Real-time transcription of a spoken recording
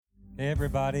Hey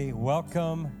everybody,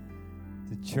 welcome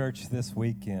to church this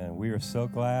weekend. We are so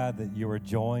glad that you are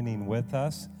joining with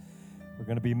us. We're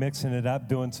going to be mixing it up,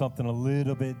 doing something a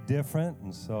little bit different.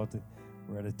 And so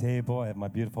we're at a table. I have my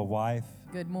beautiful wife.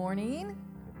 Good morning.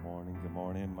 Good morning, good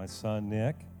morning. My son,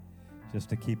 Nick, just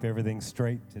to keep everything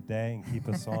straight today and keep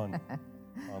us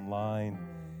online.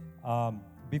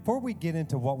 Before we get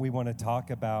into what we want to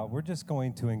talk about, we're just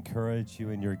going to encourage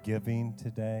you in your giving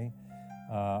today.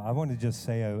 I want to just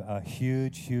say a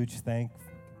huge thank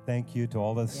you to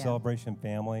all the Celebration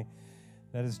family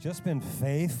that has just been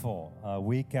faithful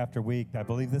week after week. I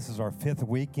believe this is our 5th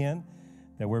weekend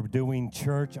that we're doing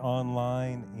church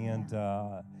online. And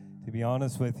to be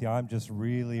honest with you, I'm just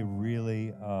really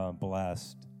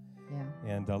blessed.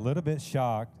 Yeah. And a little bit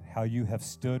shocked how you have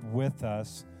stood with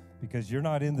us, because you're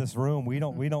not in this room. We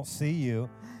don't see you.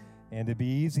 And it'd be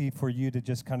easy for you to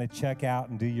just kind of check out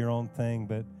and do your own thing.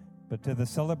 But to the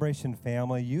Celebration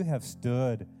family, you have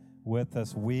stood with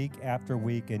us week after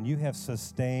week, and you have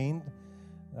sustained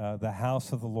the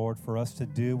house of the Lord for us to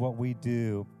do what we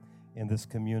do in this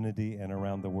community and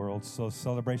around the world. So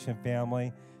Celebration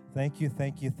family, thank you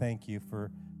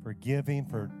for giving,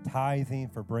 for tithing,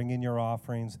 for bringing your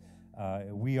offerings.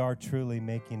 We are truly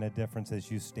making a difference as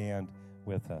you stand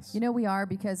with us. You know we are,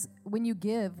 because when you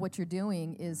give, what you're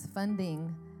doing is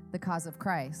funding the cause of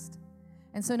Christ.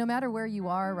 And so no matter where you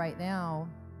are right now,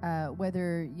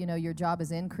 whether your job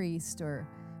has increased, or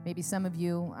maybe some of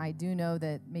you, I do know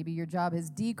that maybe your job has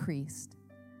decreased.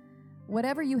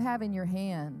 Whatever you have in your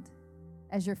hand,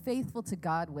 as you're faithful to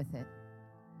God with it,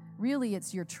 really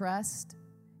it's your trust.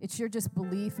 It's your just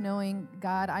belief, knowing,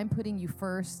 God, I'm putting you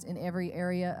first in every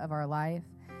area of our life.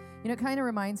 It kind of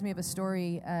reminds me of a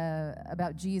story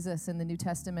about Jesus in the New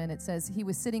Testament. It says he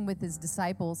was sitting with his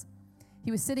disciples. He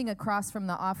was sitting across from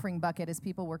the offering bucket as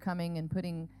people were coming and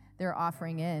putting their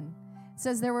offering in. It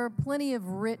says there were plenty of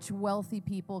rich, wealthy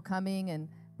people coming and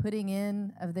putting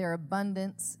in of their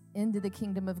abundance into the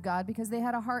kingdom of God, because they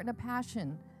had a heart and a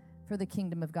passion for the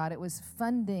kingdom of God. It was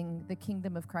funding the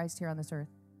kingdom of Christ here on this earth.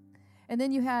 And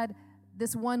then you had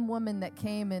this one woman that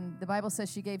came, and the Bible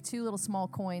says she gave 2 little small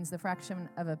coins, the fraction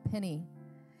of a penny.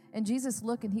 And Jesus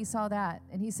looked and he saw that,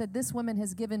 and he said, this woman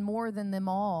has given more than them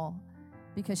all,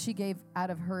 because she gave out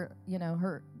of her,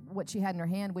 her what she had in her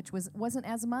hand, which wasn't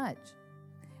as much.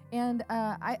 And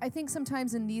I think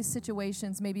sometimes in these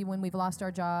situations, maybe when we've lost our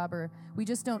job or we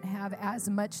just don't have as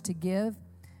much to give,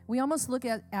 we almost look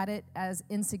at it as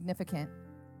insignificant.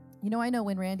 I know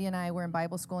when Randy and I were in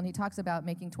Bible school, and he talks about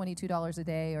making $22 a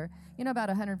day, or about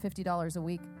 $150 a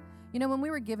week. When we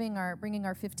were bringing our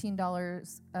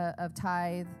 $15 of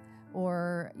tithe,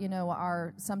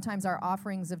 or sometimes our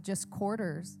offerings of just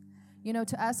quarters.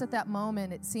 To us at that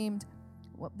moment, it seemed,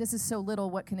 well, this is so little,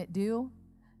 what can it do?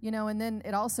 And then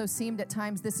it also seemed at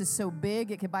times, this is so big,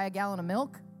 it could buy a gallon of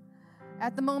milk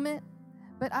at the moment.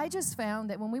 But I just found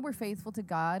that when we were faithful to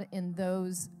God in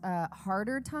those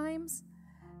harder times,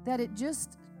 that it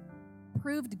just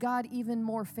proved God even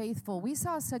more faithful. We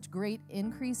saw such great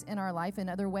increase in our life in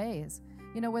other ways.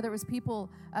 Whether it was people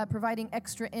providing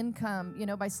extra income,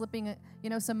 by slipping,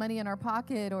 some money in our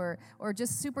pocket, or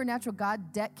just supernatural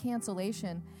God debt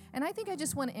cancellation. And I think I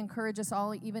just want to encourage us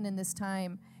all, even in this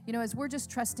time, as we're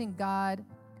just trusting God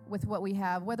with what we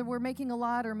have, whether we're making a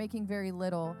lot or making very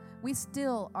little, we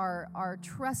still are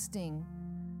trusting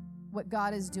what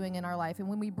God is doing in our life. And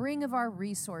when we bring of our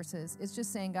resources, it's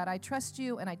just saying, God, I trust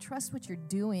you, and I trust what you're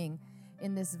doing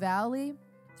in this valley,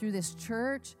 through this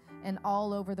church, and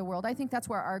all over the world. I think that's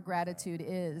where our gratitude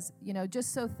is,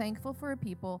 just so thankful for a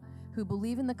people who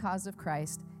believe in the cause of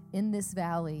Christ in this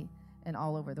valley and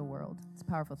all over the world. It's a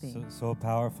powerful theme. So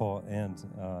powerful. And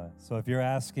so if you're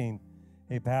asking,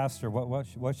 hey, Pastor,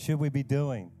 what should we be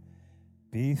doing?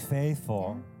 Be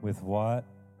faithful with what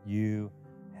you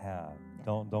have.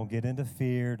 Don't get into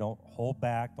fear. Don't hold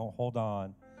back. Don't hold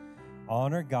on.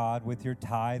 Honor God with your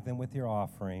tithe and with your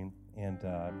offering. And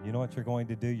you know what you're going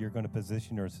to do? You're going to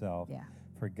position yourself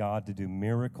for God to do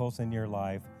miracles in your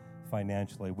life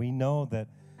financially. We know that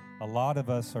a lot of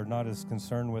us are not as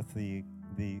concerned with the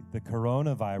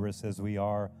coronavirus as we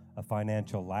are a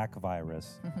financial lack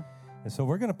virus. And so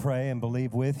we're going to pray and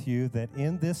believe with you that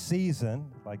in this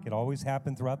season, like it always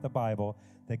happened throughout the Bible,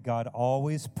 that God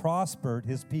always prospered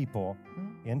his people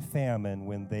in famine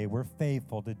when they were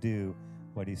faithful to do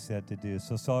what he said to do.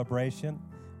 So Celebration,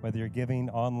 whether you're giving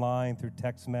online through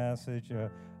text message,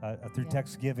 through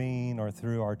text giving, or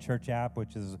through our church app,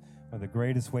 which is one of the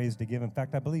greatest ways to give. In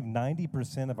fact, I believe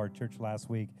 90% of our church last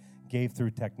week gave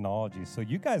through technology. So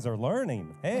you guys are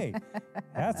learning. Hey,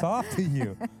 hats off to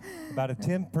you. About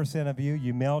 10% of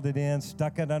you mailed it in,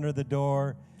 stuck it under the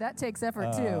door. That takes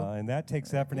effort too. And that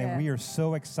takes effort, and we are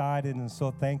so excited and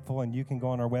so thankful, and you can go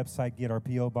on our website, get our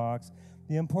P.O. box.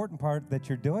 The important part that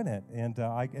you're doing it. And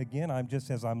I'm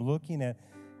just, as I'm looking at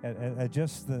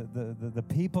just the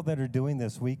people that are doing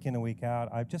this week in and week out,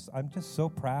 I'm just so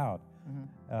proud.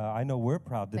 Mm-hmm. I know we're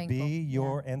proud to be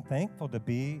and thankful to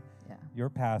be your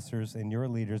pastors and your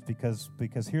leaders,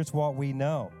 because here's what we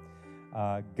know.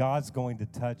 God's going to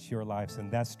touch your lives,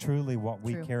 and that's truly what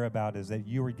we care about, is that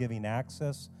you are giving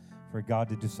access for God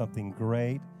to do something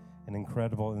great and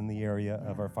incredible in the area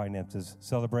of our finances.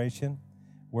 Celebration,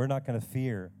 we're not going to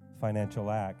fear financial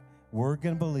lack. We're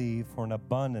going to believe for an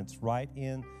abundance right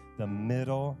in the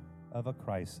middle of a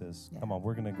crisis. Yeah. Come on,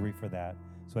 we're going to agree for that.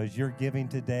 So as you're giving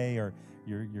today, or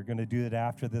you're going to do it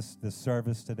after this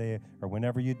service today, or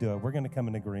whenever you do it, we're going to come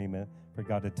in agreement for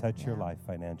God to touch your life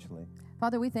financially.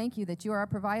 Father, we thank you that you are our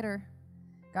provider.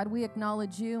 God, we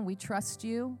acknowledge you and we trust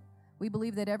you. We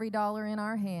believe that every dollar in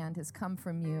our hand has come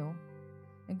from you.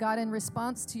 And God, in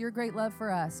response to your great love for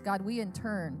us, God, we in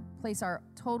turn place our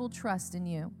total trust in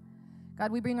you.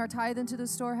 God, we bring our tithe into the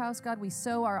storehouse. God, we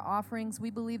sow our offerings. We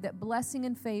believe that blessing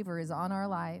and favor is on our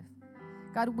life.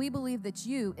 God, we believe that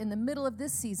you, in the middle of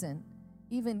this season,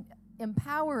 even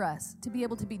empower us to be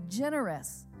able to be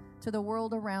generous to the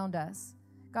world around us.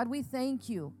 God, we thank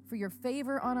you for your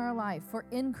favor on our life, for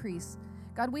increase.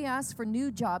 God, we ask for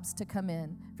new jobs to come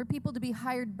in, for people to be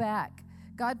hired back.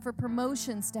 God, for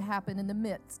promotions to happen in the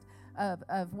midst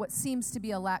of what seems to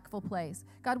be a lackful place.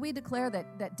 God, we declare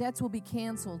that debts will be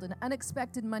canceled and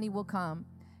unexpected money will come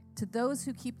to those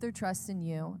who keep their trust in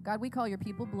you. God, we call your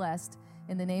people blessed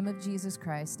in the name of Jesus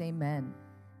Christ. Amen.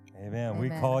 Amen. We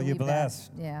call you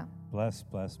blessed. Yeah. Blessed.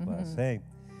 Hey,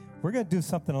 we're going to do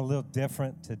something a little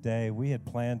different today. We had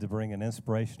planned to bring an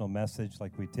inspirational message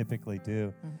like we typically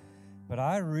do, but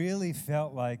I really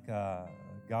felt like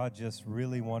God just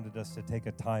really wanted us to take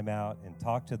a time out and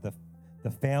talk to the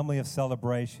family of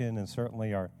Celebration, and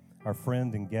certainly our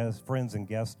friends and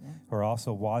guests who are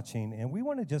also watching. And we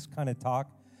want to just kind of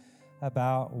talk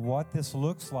about what this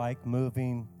looks like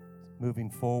moving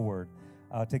forward,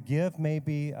 to give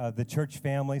maybe the church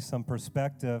family some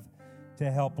perspective to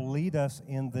help lead us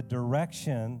in the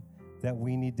direction that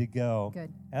we need to go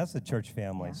as a church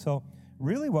family. Yeah. So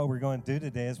really what we're going to do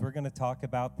today is we're going to talk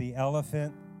about the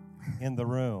elephant in the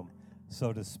room,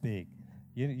 so to speak.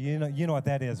 You know what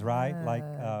that is, right?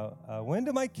 When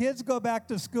do my kids go back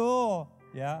to school?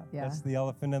 Yeah, that's the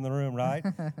elephant in the room, right?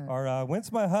 Or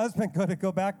when's my husband going to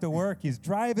go back to work? He's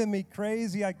driving me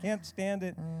crazy. I can't stand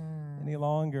it any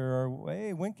longer. Or,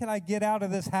 hey, when can I get out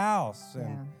of this house?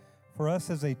 And for us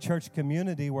as a church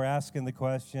community, we're asking the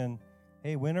question,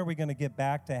 hey, when are we going to get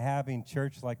back to having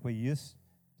church like we used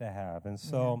to have? And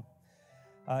so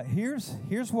here's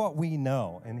what we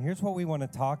know, and here's what we want to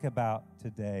talk about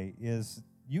today is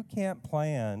you can't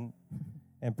plan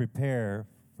and prepare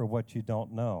for what you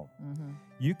don't know. Mm-hmm.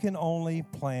 You can only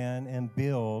plan and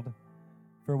build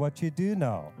for what you do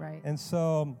know. Right. And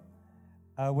so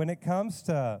when it comes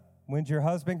to when's your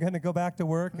husband going to go back to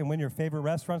work, and when your favorite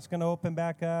restaurant's going to open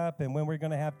back up, and when we're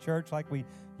going to have church like we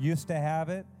used to have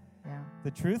it,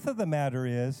 the truth of the matter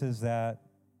is that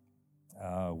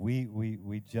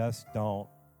we just don't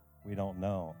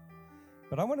know.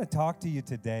 But I want to talk to you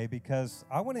today because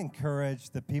I want to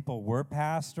encourage the people we're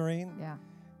pastoring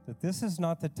that this is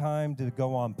not the time to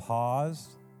go on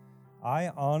pause. I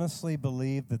honestly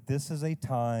believe that this is a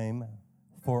time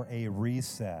for a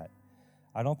reset.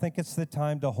 I don't think it's the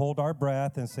time to hold our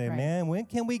breath and say, man, when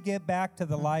can we get back to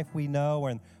the life we know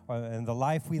and the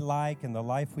life we like and the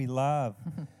life we love?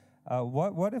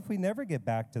 What if we never get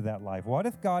back to that life? What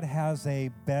if God has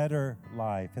a better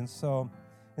life? And so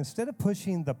instead of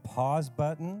pushing the pause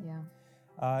button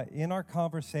in our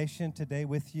conversation today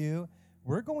with you,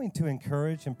 we're going to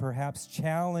encourage and perhaps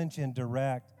challenge and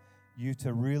direct you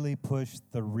to really push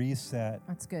the reset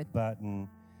button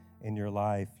in your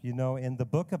life. You know, in the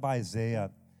book of Isaiah,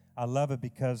 I love it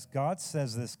because God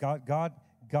says this. God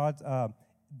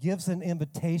gives an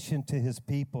invitation to his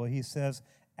people. He says,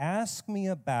 ask me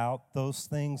about those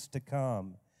things to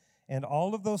come and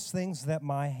all of those things that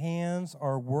my hands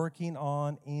are working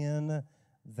on in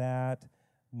that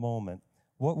moment.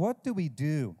 What do we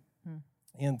do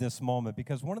in this moment?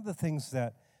 Because one of the things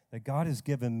that God has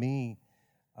given me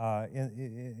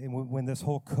when this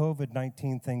whole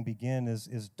COVID-19 thing began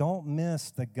is don't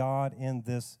miss the God in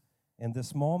this in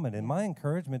this moment. And my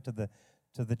encouragement to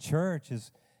the church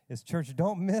is church,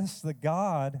 don't miss the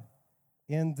God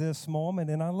in this moment.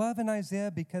 And I love in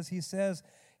Isaiah because he says,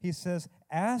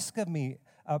 ask of me,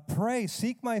 pray,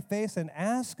 seek my face, and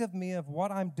ask of me of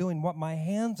what I'm doing, what my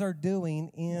hands are doing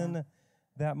in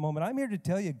that moment. I'm here to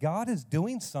tell you, God is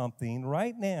doing something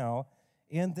right now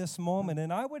in this moment.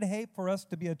 And I would hate for us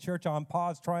to be a church on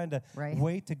pause trying to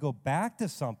wait to go back to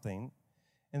something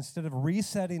instead of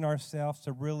resetting ourselves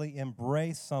to really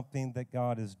embrace something that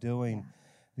God is doing.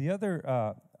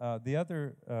 Yeah. The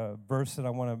other verse that I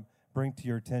want to bring to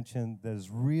your attention that has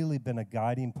really been a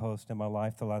guiding post in my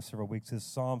life the last several weeks is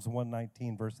Psalms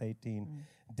 119, verse 18.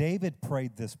 David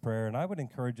prayed this prayer, and I would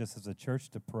encourage us as a church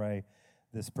to pray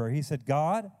this prayer. He said,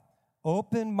 God,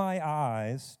 open my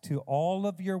eyes to all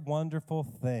of your wonderful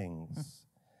things.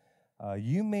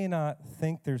 You may not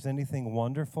think there's anything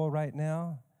wonderful right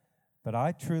now, but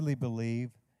I truly believe,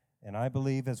 and I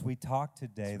believe as we talk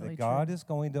today, that God is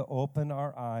going to open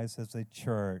our eyes as a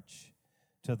church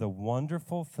to the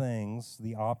wonderful things,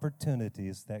 the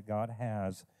opportunities that God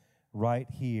has right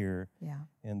here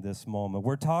in this moment.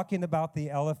 We're talking about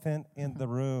the elephant in the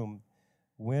room.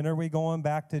 When are we going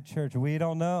back to church? We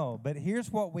don't know. But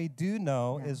here's what we do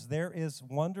know is there is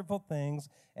wonderful things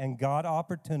and God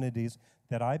opportunities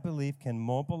that I believe can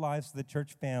mobilize the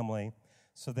church family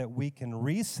so that we can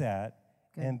reset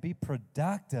and be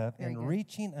productive in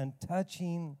reaching and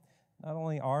touching not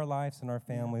only our lives and our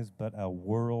families, but a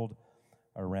world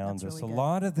around us. Really a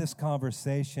lot of this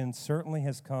conversation certainly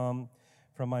has come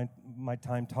from my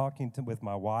time talking with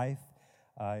my wife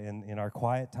in our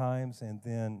quiet times, and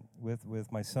then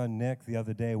with my son Nick the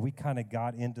other day. We kind of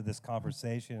got into this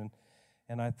conversation,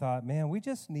 and I thought, man, we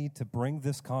just need to bring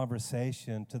this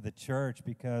conversation to the church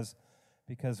because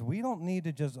we don't need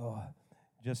to just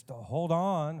hold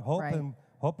on, hoping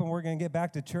we're going to get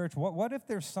back to church. What if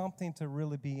there's something to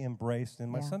really be embraced?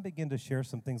 And my son began to share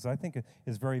some things I think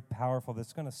is very powerful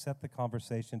that's going to set the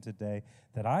conversation today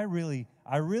that I really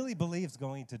believe is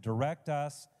going to direct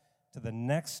us to the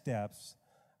next steps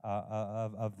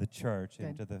of the church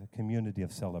and to the community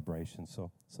of celebration.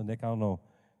 So Nick, I don't know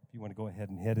if you want to go ahead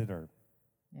and hit it or...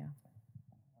 Yeah.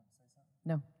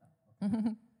 No.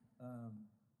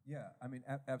 Yeah, I mean,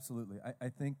 absolutely. I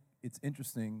think it's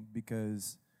interesting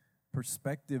because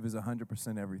perspective is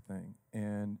 100% everything.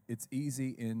 And it's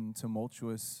easy in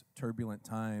tumultuous, turbulent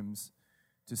times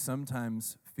to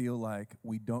sometimes feel like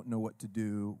we don't know what to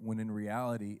do, when in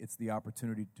reality, it's the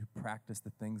opportunity to practice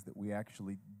the things that we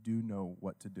actually do know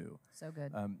what to do. So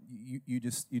good. You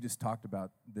just talked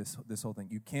about this whole thing.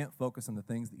 You can't focus on the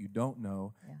things that you don't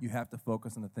know. Yeah. You have to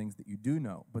focus on the things that you do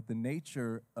know. But the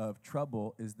nature of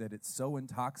trouble is that it's so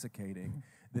intoxicating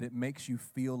that it makes you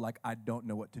feel like I don't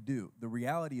know what to do. The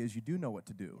reality is you do know what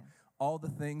to do. Yeah. All the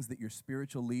things that your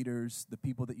spiritual leaders, the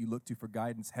people that you look to for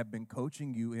guidance, have been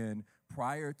coaching you in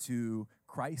prior to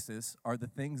crisis are the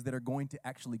things that are going to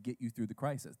actually get you through the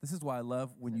crisis. This is why I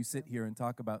love when you sit here and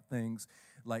talk about things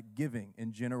like giving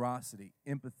and generosity,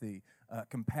 empathy,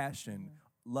 compassion,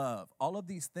 love. All of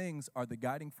these things are the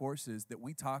guiding forces that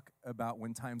we talk about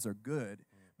when times are good.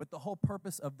 But the whole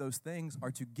purpose of those things are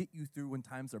to get you through when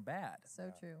times are bad.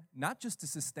 So true. Not just to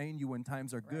sustain you when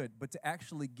times are good, but to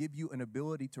actually give you an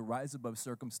ability to rise above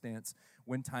circumstance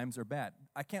when times are bad.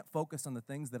 I can't focus on the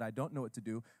things that I don't know what to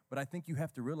do, but I think you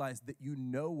have to realize that you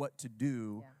know what to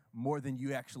do more than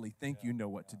you actually think you know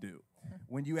what to do.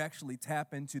 When you actually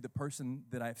tap into the person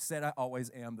that I've said I always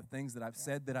am, the things that I've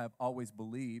said that I've always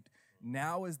believed,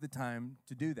 now is the time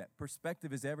to do that.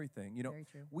 Perspective is everything. You know,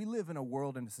 we live in a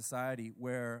world and a society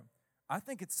where I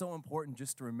think it's so important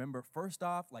just to remember, first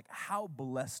off, like how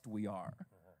blessed we are.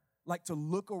 Like to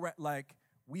look around, like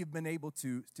we've been able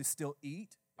to still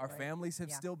eat. Our families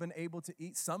have still been able to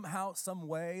eat somehow, some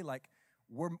way. Like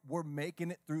we're making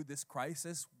it through this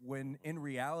crisis when in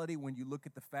reality, when you look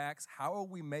at the facts, how are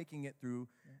we making it through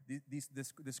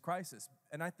this crisis?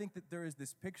 And I think that there is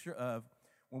this picture of,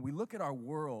 when we look at our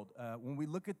world, when we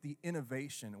look at the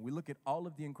innovation, and we look at all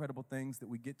of the incredible things that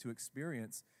we get to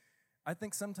experience, I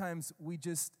think sometimes we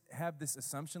just have this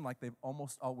assumption like they've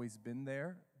almost always been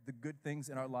there, the good things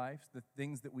in our life, the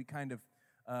things that we kind of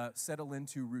settle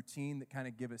into routine that kind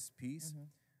of give us peace.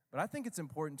 But I think it's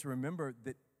important to remember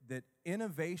that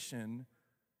innovation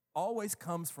always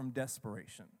comes from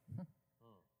desperation.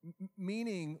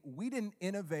 Meaning we didn't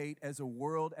innovate as a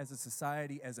world, as a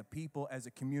society, as a people, as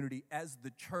a community, as the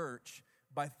church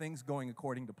by things going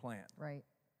according to plan. Right.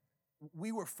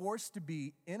 We were forced to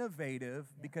be innovative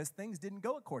because things didn't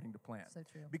go according to plan. So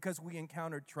true. Because we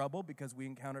encountered trouble, because we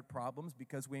encountered problems,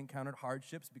 because we encountered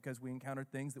hardships, because we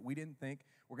encountered things that we didn't think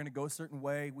were going to go a certain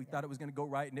way. We thought it was going to go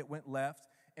right and it went left.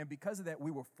 And because of that,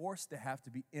 we were forced to have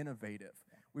to be innovative.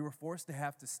 We were forced to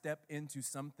have to step into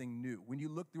something new. When you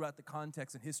look throughout the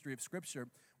context and history of Scripture,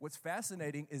 what's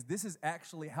fascinating is this is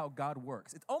actually how God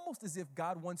works. It's almost as if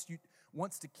God wants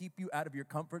to keep you out of your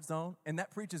comfort zone, and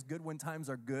that preaches good when times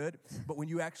are good, but when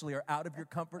you actually are out of your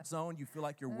comfort zone, you feel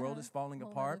like your world is falling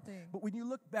apart. But when you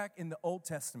look back in the Old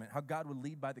Testament, how God would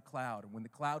lead by the cloud, and when the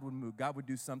cloud would move, God would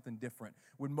do something different.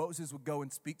 When Moses would go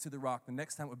and speak to the rock, the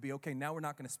next time it would be, okay, now we're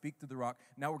not going to speak to the rock,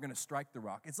 now we're going to strike the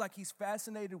rock. It's like he's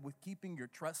fascinated with keeping your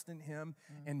trust in him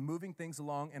and moving things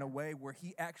along in a way where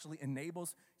he actually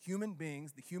enables human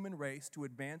beings, the human race, to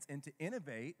advance and to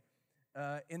innovate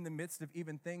in the midst of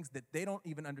even things that they don't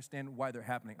even understand why they're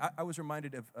happening. I was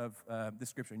reminded of this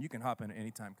scripture, and you can hop in at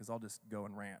any time because I'll just go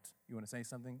and rant. You want to say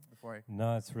something before I?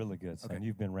 No, it's really good, son. Okay.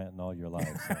 You've been ranting all your life.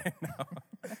 So. I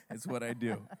know. It's what I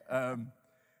do.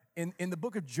 In the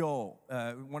book of Joel,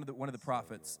 one of the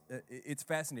prophets, it's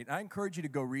fascinating. I encourage you to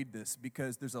go read this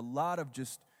because there's a lot of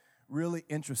just really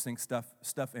interesting stuff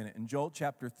in it. In Joel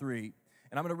chapter 3,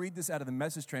 and I'm going to read this out of the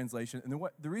Message translation. And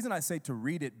the reason I say to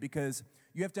read it, because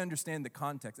you have to understand the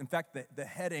context. In fact, the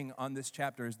heading on this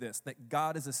chapter is this, that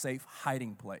God is a safe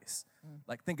hiding place.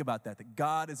 Like, think about that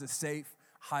God is a safe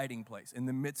hiding place in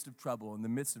the midst of trouble, in the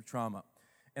midst of trauma.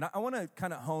 And I want to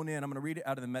kind of hone in. I'm going to read it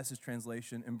out of the Message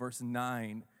translation in verse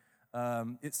 9.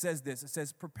 It says this. It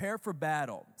says, prepare for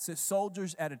battle. It says,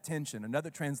 soldiers at attention. Another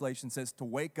translation says, to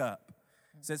wake up.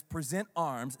 It says, present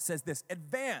arms. It says this,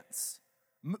 advance.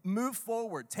 Move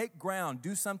forward, take ground,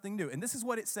 do something new. And this is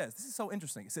what it says. This is so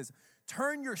interesting. It says,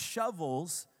 turn your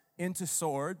shovels into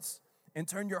swords and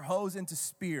turn your hoes into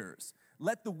spears.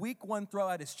 Let the weak one throw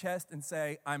out his chest and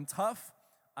say, I'm tough,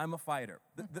 I'm a fighter.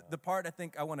 The part I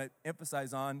think I want to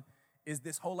emphasize on is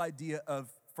this whole idea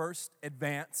of first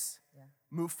advance,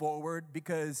 move forward,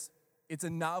 because it's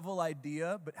a novel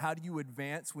idea, but how do you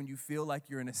advance when you feel like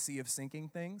you're in a sea of sinking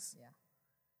things? Yeah.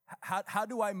 How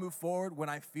do I move forward when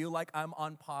I feel like I'm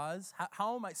on pause?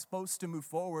 How am I supposed to move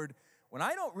forward when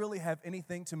I don't really have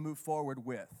anything to move forward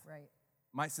with? Right.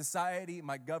 My society,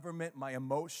 my government, my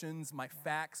emotions, my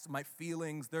facts, my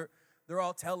feelings, they're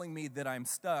all telling me that I'm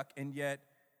stuck. And yet,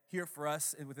 here for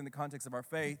us, and within the context of our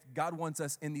faith, God wants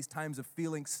us in these times of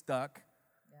feeling stuck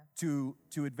to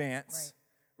advance.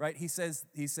 Right? He says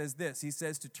this. He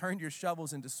says to turn your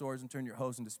shovels into swords and turn your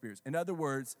hoes into spears. In other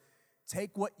words,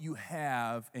 take what you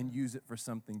have and use it for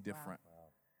something different. Wow.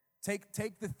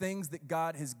 Take the things that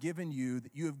God has given you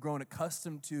that you have grown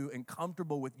accustomed to and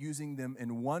comfortable with using them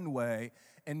in one way,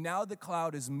 and now the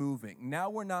cloud is moving. Now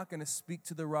we're not going to speak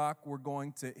to the rock. We're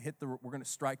going to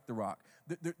strike the rock.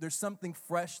 There's something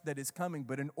fresh that is coming,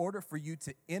 but in order for you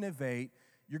to innovate,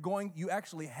 you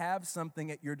actually have something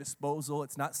at your disposal.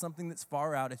 It's not something that's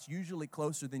far out. It's usually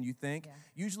closer than you think. Yeah.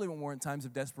 Usually when we're in times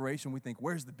of desperation, we think,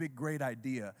 where's the big, great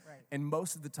idea? Right. And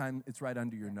most of the time, it's right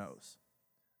under your nose.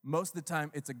 Most of the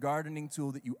time, it's a gardening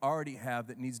tool that you already have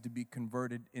that needs to be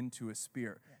converted into a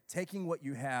spear. Yeah. Taking what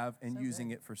you have and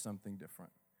using it for something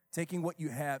different. Taking what you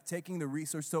have, taking the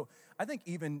resource. So I think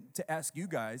even to ask you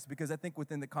guys, because I think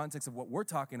within the context of what we're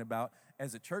talking about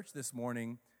as a church this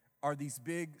morning, are these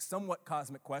big, somewhat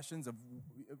cosmic questions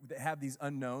that have these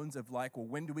unknowns of like, well,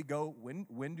 when do we go?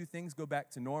 When do things go back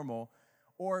to normal?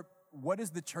 Or what does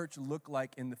the church look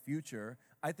like in the future?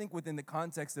 I think within the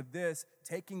context of this,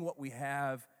 taking what we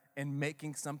have and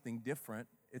making something different.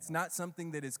 It's not something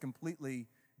that is completely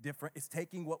different. It's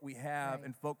taking what we have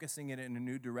and focusing it in a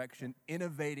new direction,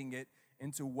 innovating it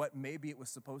into what maybe it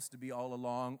was supposed to be all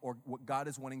along, or what God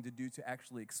is wanting to do to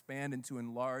actually expand and to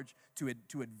enlarge,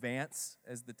 to advance,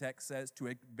 as the text says,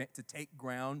 to take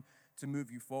ground, to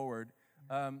move you forward.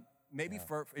 And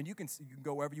you can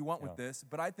go wherever you want with this,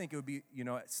 but I think it would be,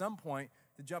 at some point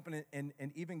to jump in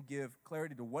and even give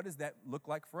clarity to what does that look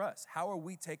like for us? How are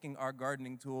we taking our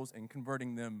gardening tools and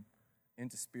converting them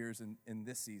into spears in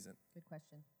this season? Good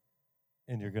question.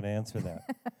 And you're going to answer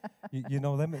that.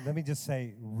 Let me just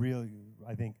say, really,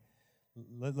 I think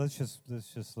let's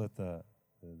just let the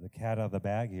cat out of the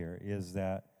bag here. Is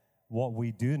that what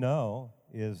we do know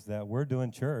is that we're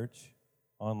doing church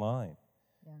online.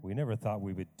 Yeah. We never thought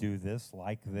we would do this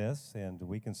like this, and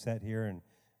we can sit here and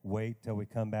wait till we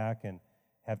come back and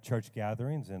have church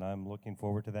gatherings. And I'm looking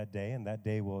forward to that day, and that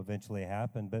day will eventually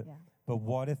happen. But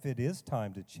what if it is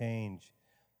time to change?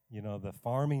 The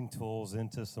farming tools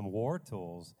into some war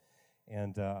tools.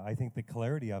 And I think the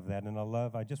clarity of that, and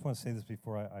I just want to say this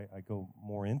before I go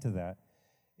more into that,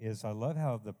 is I love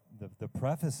how the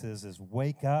preface is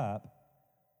wake up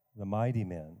the mighty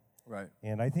men. Right.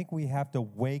 And I think we have to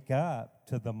wake up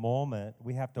to the moment.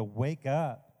 We have to wake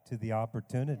up to the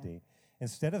opportunity.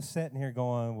 instead of sitting here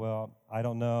going, well, I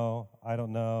don't know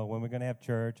when we're going to have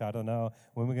church, I don't know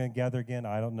when we're going to gather again,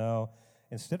 I don't know.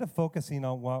 Instead of focusing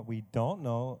on what we don't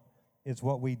know, is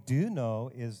what we do know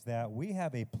is that we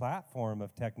have a platform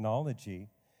of technology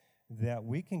that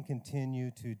we can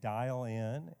continue to dial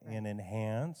in and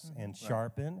enhance and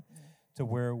sharpen to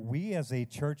where we as a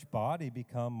church body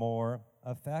become more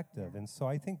effective. And so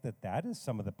I think that is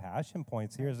some of the passion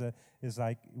points here is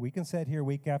like we can sit here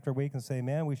week after week and say,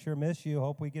 man, we sure miss you.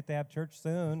 Hope we get to have church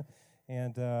soon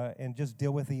and just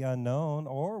deal with the unknown.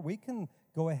 Or we can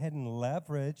go ahead and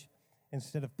leverage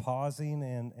instead of pausing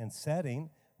and setting.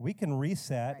 We can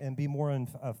reset and be more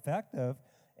effective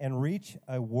and reach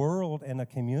a world and a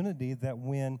community that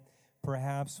when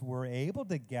perhaps we're able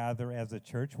to gather as a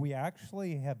church, we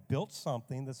actually have built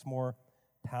something that's more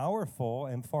powerful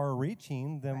and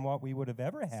far-reaching than what we would have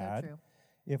ever had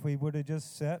if we would have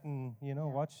just sat and,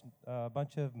 watched a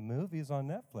bunch of movies on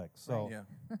Netflix. So,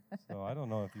 so I don't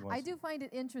know if you want I do find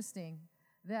it interesting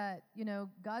that,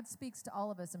 God speaks to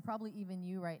all of us, and probably even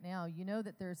you right now. You know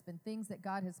that there's been things that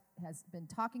God has been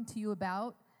talking to you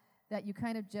about that you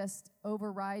kind of just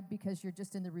override because you're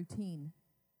just in the routine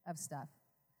of stuff.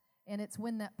 And it's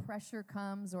when that pressure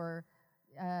comes or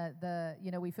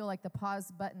we feel like the pause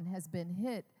button has been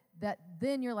hit, that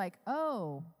then you're like,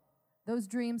 oh, those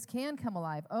dreams can come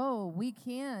alive. Oh, we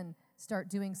can start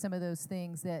doing some of those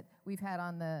things that we've had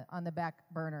on the back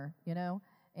burner,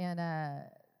 And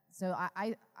so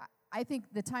I think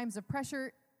the times of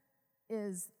pressure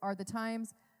are the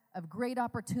times of great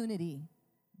opportunity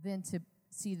than to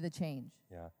see the change.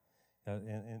 Yeah.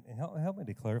 And help me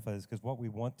to clarify this, because what we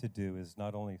want to do is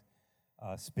not only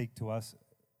speak to us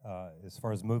as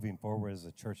far as moving forward as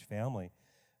a church family,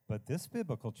 but this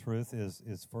biblical truth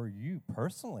is for you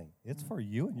personally. It's for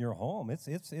you in your home.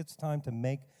 It's time to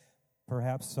make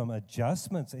perhaps some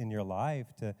adjustments in your life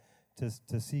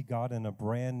to see God in a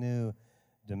brand new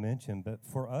dimension. But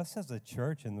for us as a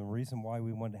church, and the reason why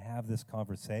we want to have this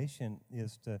conversation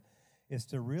is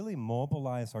to really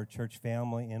mobilize our church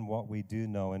family in what we do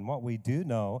know. And what we do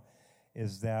know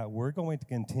is that we're going to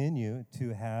continue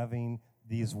to having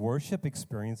these worship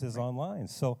experiences online.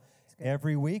 So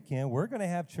every weekend, we're going to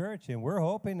have church, and we're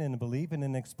hoping and believing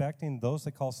and expecting those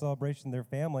that call Celebration their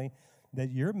family, that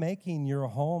you're making your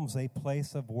homes a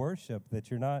place of worship, that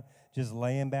you're not just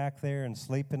laying back there and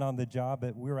sleeping on the job,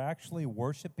 but we're actually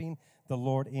worshiping the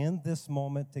Lord in this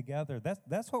moment together.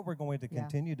 That's what we're going to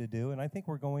continue to do, and I think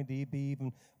we're going to be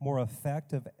even more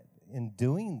effective in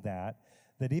doing that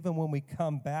even when we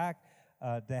come back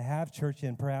to have church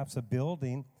in perhaps a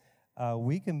building,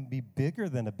 we can be bigger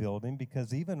than a building,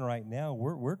 because even right now,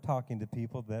 we're talking to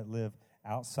people that live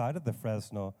outside of the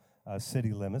Fresno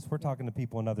city limits. We're talking to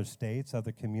people in other states,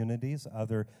 other communities,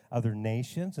 other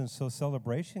nations, and so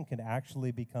Celebration can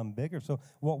actually become bigger. So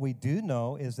what we do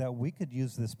know is that we could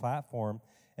use this platform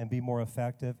and be more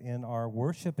effective in our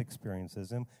worship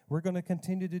experiences, and we're going to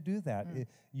continue to do that.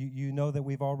 You know that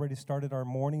we've already started our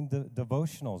morning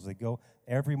devotionals. They go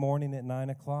every morning at 9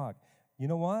 o'clock. You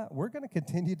know what? We're going to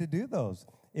continue to do those.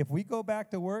 If we go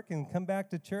back to work and come back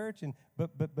to church,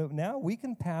 but now we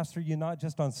can pastor you not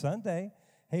just on Sunday.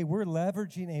 Hey, we're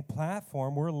leveraging a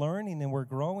platform. We're learning and we're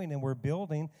growing and we're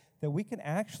building that we can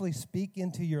actually speak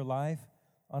into your life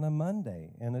on a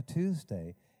Monday and a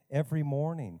Tuesday every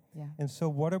morning. Yeah. And so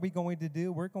what are we going to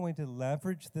do? We're going to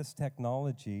leverage this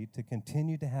technology to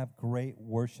continue to have great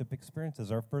worship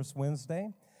experiences. Our first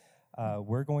Wednesday,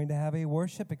 we're going to have a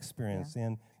worship experience.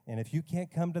 Yeah. And if you can't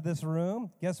come to this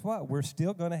room, guess what? We're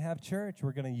still going to have church.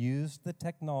 We're going to use the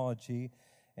technology,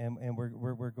 and we're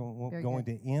going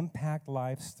to impact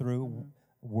lives through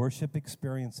worship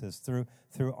experiences,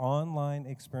 through online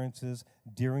experiences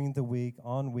during the week,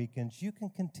 on weekends. You can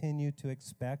continue to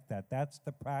expect that. That's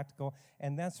the practical,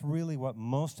 and that's really what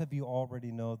most of you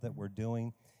already know that we're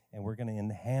doing, and we're going to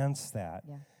enhance that.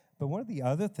 Yeah. But one of the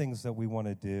other things that we want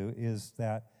to do is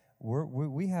that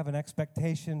we have an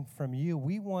expectation from you.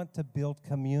 We want to build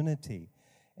community.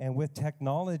 And with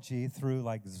technology through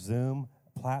like Zoom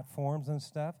platforms and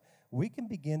stuff, we can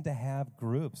begin to have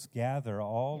groups gather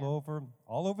all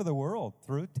over the world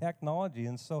through technology.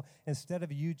 And so instead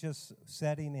of you just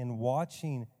sitting and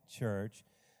watching church,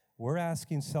 we're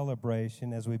asking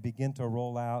Celebration as we begin to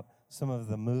roll out some of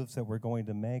the moves that we're going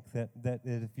to make, that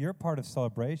if you're part of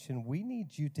Celebration, we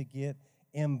need you to get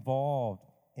involved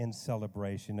in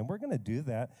Celebration. And we're going to do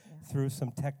that through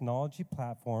some technology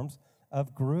platforms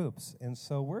of groups. And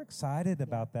so we're excited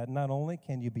about that. Not only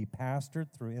can you be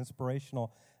pastored through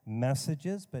inspirational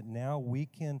messages, but now we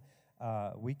can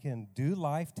We can do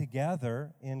life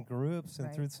together in groups,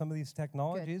 and through some of these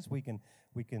technologies, we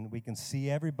can see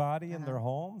everybody in their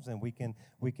homes, and we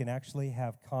can actually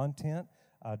have content,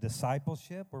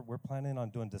 discipleship. We're planning on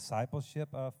doing discipleship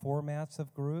formats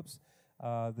of groups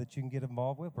that you can get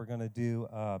involved with. We're going to do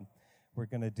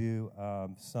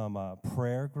some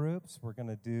prayer groups. We're going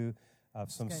to do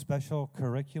some special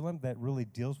curriculum that really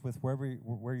deals with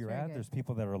where you're at. There's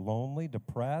people that are lonely,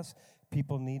 depressed,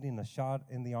 people needing a shot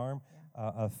in the arm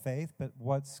of faith. But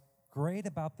what's great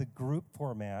about the group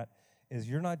format is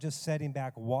you're not just sitting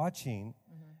back watching,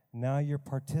 now you're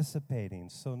participating.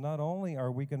 So not only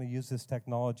are we going to use this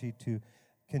technology to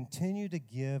continue to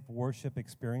give worship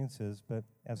experiences, but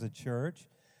as a church,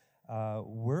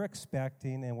 we're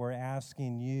expecting and we're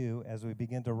asking you, as we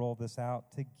begin to roll this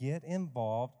out, to get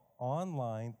involved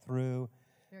online through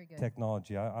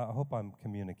technology. I hope I'm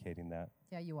communicating that.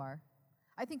 Yeah, you are.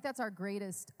 I think that's our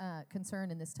greatest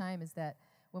concern in this time, is that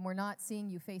when we're not seeing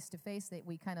you face to face, that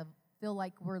we kind of feel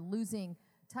like we're losing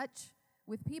touch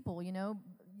with people,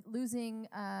 losing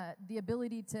the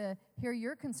ability to hear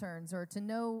your concerns or to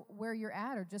know where you're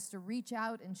at, or just to reach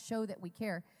out and show that we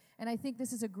care. And I think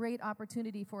this is a great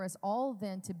opportunity for us all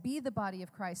then to be the body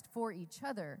of Christ for each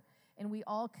other. And we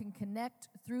all can connect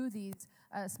through these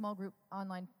small group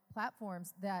online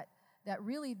platforms that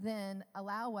really then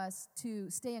allow us to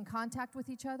stay in contact with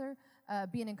each other,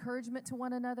 be an encouragement to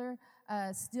one another,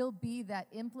 still be that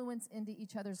influence into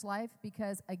each other's life,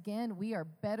 because, again, we are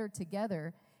better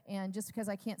together. And just because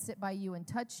I can't sit by you and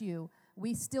touch you,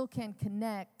 we still can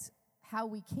connect how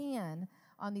we can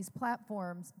on these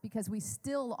platforms, because we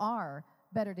still are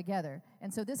better together.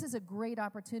 And so this is a great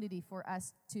opportunity for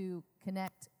us to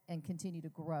connect and continue to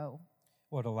grow.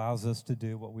 Well, it allows us to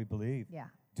do what we believe. Yeah.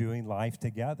 Doing life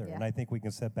together. Yeah. And I think we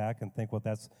can sit back and think, well,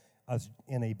 that's us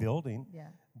in a building. Yeah.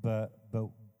 But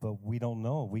we don't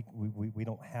know. We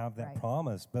don't have that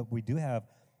promise. But we do have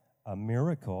a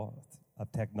miracle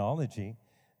of technology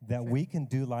that we can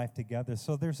do life together.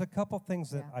 So there's a couple things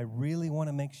that I really want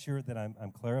to make sure that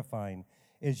I'm clarifying.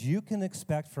 Is you can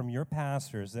expect from your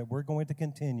pastors that we're going to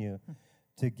continue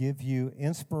to give you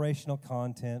inspirational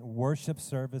content, worship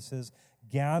services,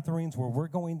 gatherings where we're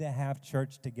going to have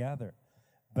church together.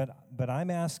 But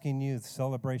I'm asking you,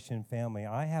 Celebration family,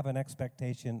 I have an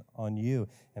expectation on you.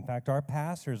 In fact, our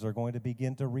pastors are going to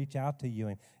begin to reach out to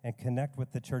you and connect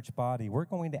with the church body. We're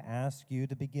going to ask you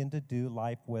to begin to do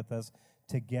life with us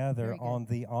together on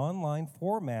the online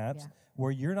formats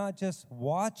where you're not just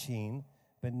watching,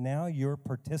 but now you're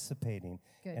participating.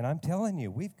 Good. And I'm telling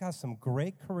you, we've got some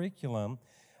great curriculum,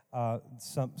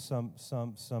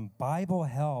 some Bible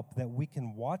help that we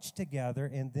can watch together,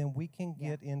 and then we can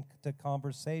get into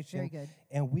conversation.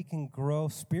 And we can grow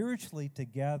spiritually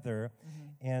together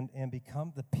and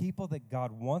become the people that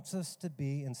God wants us to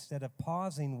be. Instead of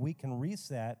pausing, we can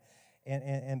reset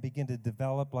and begin to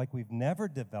develop like we've never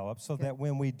developed, so that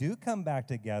when we do come back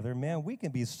together, man, we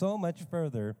can be so much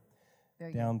further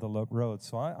down the road.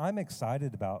 So I'm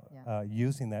excited about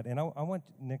using that. And I want,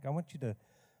 Nick, I want you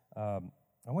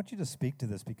to speak to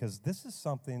this, because this is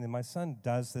something, and my son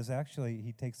does this. Actually,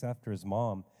 he takes after his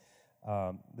mom.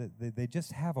 They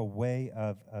just have a way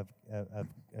of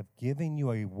giving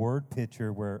you a word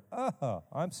picture where,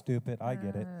 I'm stupid, I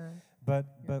get it. But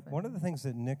one of the things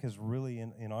that Nick has really,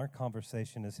 in our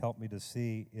conversation, has helped me to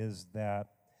see is that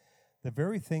the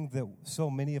very thing that so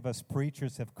many of us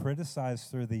preachers have criticized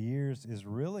through the years is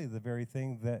really the very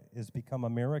thing that has become a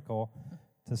miracle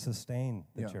to sustain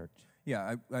the church.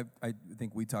 Yeah, I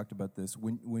think we talked about this.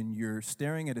 When you're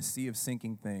staring at a sea of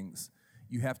sinking things,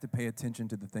 you have to pay attention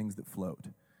to the things that float.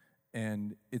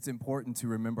 And it's important to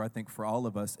remember, I think, for all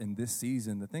of us in this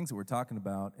season, the things that we're talking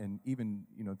about, and even,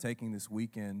 taking this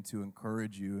weekend to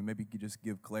encourage you and maybe just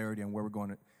give clarity on where we're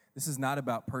going. This is not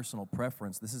about personal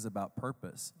preference. This is about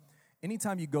purpose.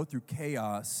 Anytime you go through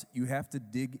chaos, you have to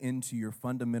dig into your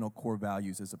fundamental core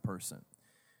values as a person.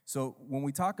 So when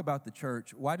we talk about the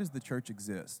church, why does the church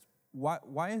exist?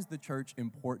 Why is the church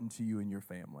important to you and your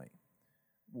family?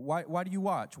 Why do you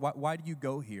watch? Why do you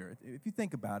go here? If you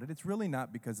think about it, it's really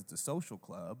not because it's a social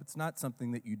club. It's not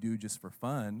something that you do just for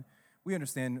fun. We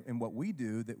understand in what we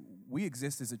do that we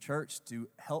exist as a church to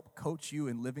help coach you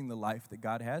in living the life that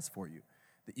God has for you.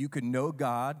 That you could know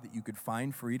God, that you could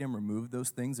find freedom, remove those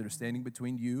things that are standing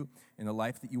between you and the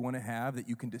life that you want to have, that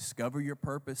you can discover your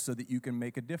purpose so that you can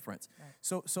make a difference.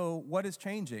 Right. So what is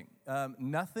changing?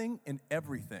 Nothing and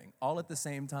everything, all at the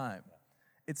same time.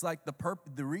 It's like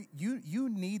you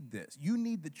need this. You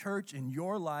need the church in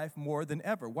your life more than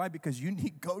ever. Why? Because you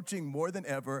need coaching more than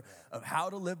ever of how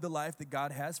to live the life that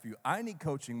God has for you. I need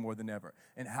coaching more than ever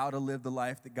in how to live the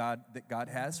life that God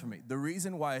has for me. The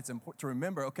reason why it's important to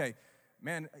remember, okay,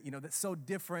 man, that's so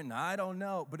different, and I don't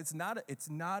know, but it's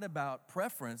not about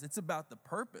preference. It's about the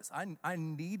purpose. I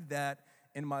need that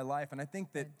in my life, and I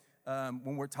think that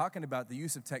when we're talking about the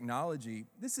use of technology,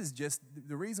 this is just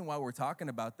the reason why we're talking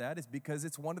about that is because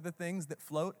it's one of the things that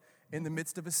float in the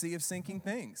midst of a sea of sinking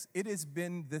things. It has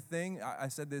been the thing, I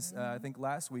said this, I think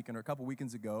last weekend or a couple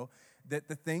weekends ago, that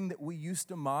the thing that we used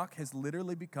to mock has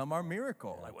literally become our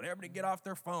miracle. Like, when everybody get off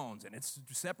their phones, and it's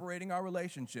separating our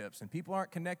relationships, and people aren't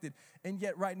connected. And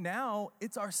yet right now,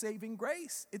 it's our saving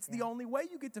grace. It's the only way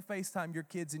you get to FaceTime your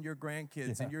kids and your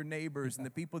grandkids and your neighbors and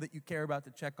the people that you care about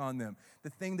to check on them.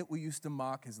 The thing that we used to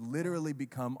mock has literally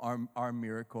become our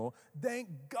miracle. Thank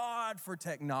God for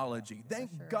technology.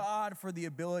 Thank God for the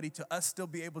ability to us still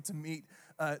be able to meet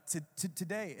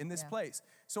today in this place.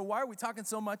 So why are we talking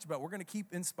so much about we're going to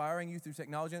keep inspiring you through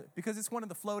technology? Because it's one of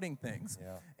the floating things.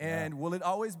 And will it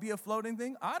always be a floating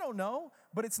thing? I don't know,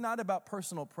 but it's not about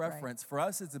personal preference. For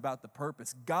us, it's about the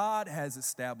purpose. God has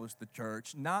established the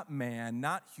church, not man,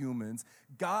 not humans.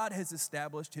 God has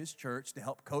established his church to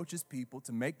help coach his people,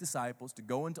 to make disciples, to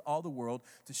go into all the world,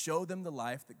 to show them the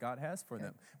life that God has for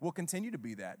them. We'll continue to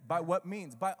be that. By what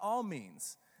means? By all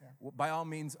means. By all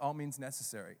means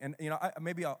necessary. And,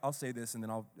 maybe I'll say this, and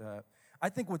then I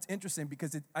think what's interesting,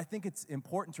 because I think it's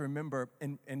important to remember,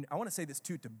 and I want to say this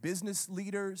too, to business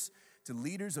leaders, to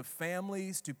leaders of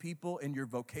families, to people in your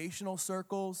vocational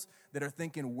circles that are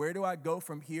thinking, where do I go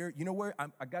from here? You know where?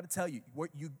 I got to tell you,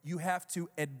 you have to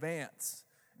advance,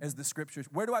 as the scriptures.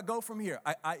 Where do I go from here?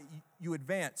 You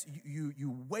advance.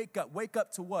 You wake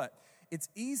up to what? It's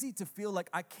easy to feel like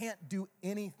I can't do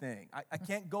anything. I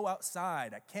can't go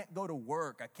outside. I can't go to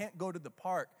work. I can't go to the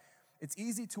park. It's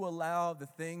easy to allow the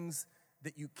things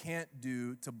that you can't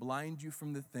do to blind you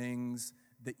from the things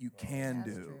that you can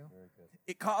do. True.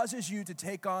 It causes you to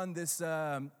take on this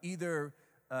either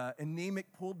anemic,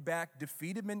 pulled back,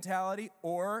 defeated mentality,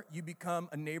 or you become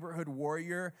a neighborhood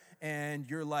warrior and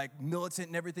you're like militant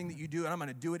in everything that you do, and I'm going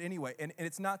to do it anyway. And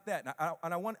it's not that.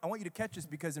 And I want you to catch this,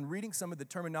 because in reading some of the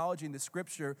terminology in the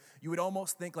scripture, you would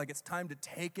almost think like it's time to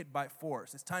take it by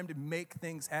force. It's time to make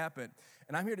things happen.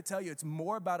 And I'm here to tell you, it's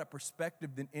more about a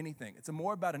perspective than anything. It's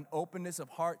more about an openness of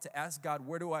heart to ask God,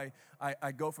 where do I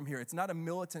go from here? It's not a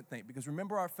militant thing, because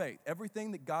remember our faith.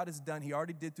 Everything that God has done, he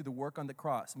already did through the work on the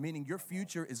cross, meaning your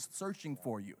future is searching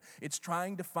for you. It's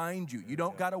trying to find you. You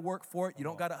don't got to work for it. You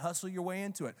don't got to hustle your way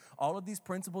into it. All of these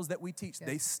principles that we teach,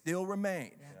 they still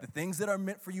remain. The things that are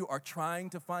meant for you are trying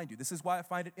to find you. This is why I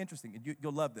find it interesting, and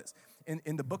you'll love this.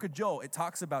 In the book of Joel, it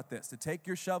talks about this, to take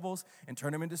your shovels and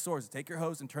turn them into swords, to take your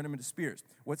hoes and turn them into spears.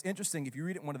 What's interesting, if you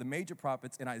read it, one of the major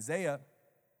prophets in Isaiah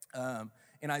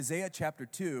chapter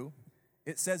 2,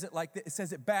 it says it like this. It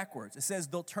says it backwards. It says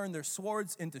they'll turn their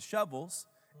swords into shovels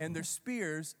and their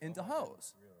spears into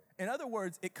hoes. In other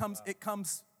words, it comes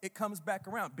back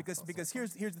around, because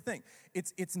here's the thing.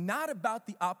 It's not about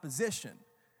the opposition.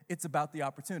 It's about the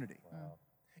opportunity. Wow.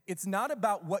 It's not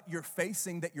about what you're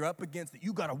facing, that you're up against, that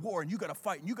you got to war and you got to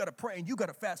fight and you got to pray and you got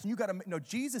to fast and you got to. No,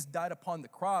 Jesus died upon the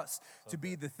cross to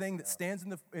be the thing that stands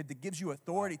that gives you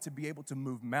authority to be able to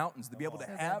move mountains, to be able to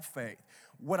have faith.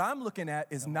 What I'm looking at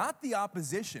is not the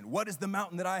opposition. What is the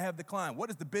mountain that I have to climb?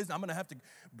 What is the business? I'm going to have to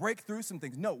break through some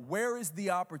things. No, where is the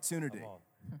opportunity?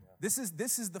 This is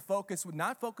the focus,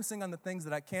 not focusing on the things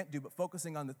that I can't do, but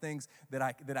focusing on the things that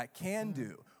I can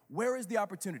do. Where is the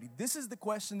opportunity? This is the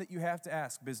question that you have to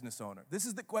ask, business owner. This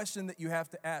is the question that you have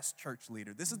to ask, church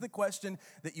leader. This is the question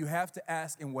that you have to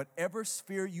ask in whatever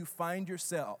sphere you find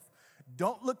yourself.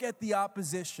 Don't look at the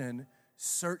opposition,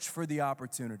 search for the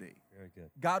opportunity. Very good.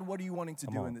 God, what are you wanting to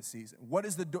do in this season?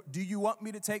 Do you want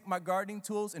me to take my gardening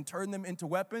tools and turn them into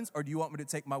weapons, or do you want me to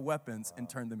take my weapons and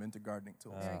turn them into gardening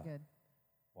tools? Very good.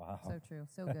 Wow. So true.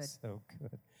 So good. So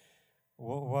good.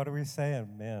 What are we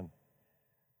saying, man?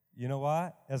 You know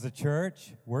what? As a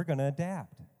church, we're going to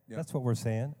adapt. Yep. That's what we're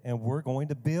saying. And we're going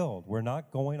to build. We're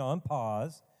not going on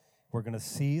pause. We're going to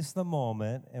seize the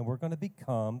moment, and we're going to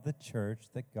become the church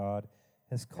that God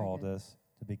has called us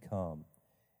to become.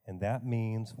 And that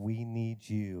means we need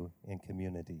you in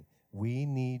community. We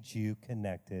need you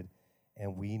connected,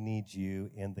 and we need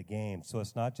you in the game. So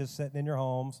it's not just sitting in your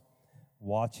homes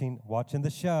watching the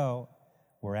show.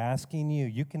 We're asking you.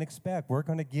 You can expect. We're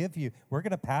going to give you. We're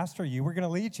going to pastor you. We're going to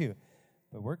lead you.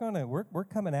 But we're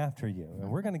coming after you, and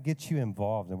we're going to get you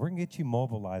involved, and we're going to get you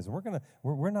mobilized. And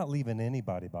we're not leaving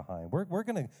anybody behind. We're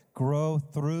going to grow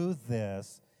through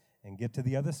this and get to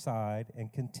the other side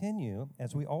and continue,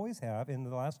 as we always have in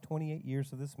the last 28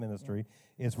 years of this ministry,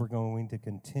 is we're going to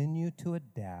continue to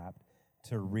adapt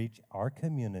to reach our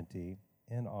community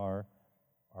and our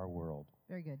world.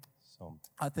 Very good. So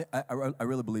I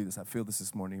really believe this. I feel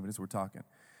this morning, even as we're talking.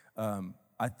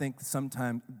 I think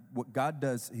sometimes what God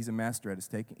does, he's a master at is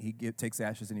he takes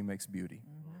ashes and he makes beauty,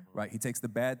 right? He takes the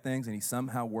bad things and he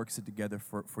somehow works it together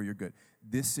for your good.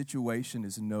 This situation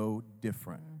is no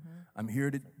different. I'm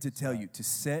here to tell you to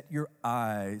set your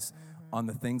eyes on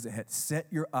the things ahead. Set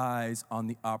your eyes on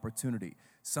the opportunity.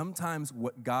 Sometimes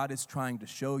what God is trying to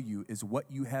show you is what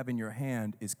you have in your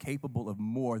hand is capable of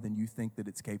more than you think that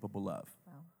it's capable of.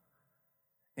 Wow.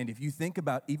 And if you think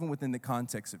about even within the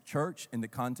context of church, in the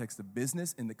context of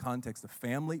business, in the context of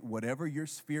family, whatever your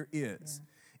sphere is,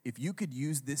 if you could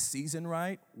use this season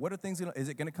right, what are things, is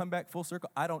it going to come back full circle?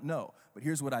 I don't know. But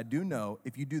here's what I do know.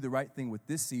 If you do the right thing with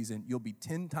this season, you'll be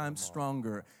 10 times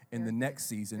stronger in the next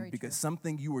season because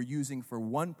something you were using for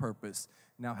one purpose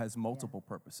now has multiple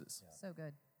purposes. So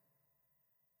good.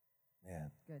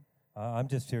 Man. Good. I'm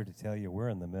just here to tell you we're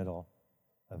in the middle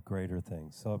of greater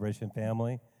things. Celebration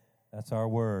family, that's our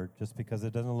word. Just because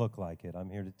it doesn't look like it,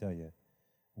 I'm here to tell you.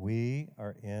 We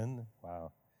are in,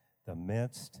 the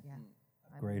midst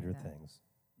of greater things.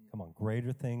 Come on,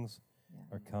 greater things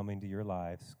are coming to your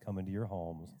lives, coming to your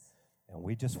homes. Yes. And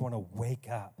we just want to wake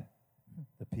up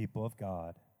the people of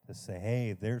God to say,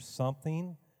 hey, there's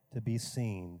something to be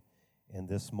seen in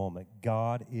this moment.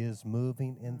 God is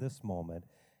moving in this moment,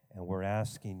 and we're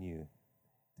asking you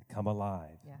to come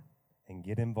alive and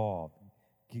get involved.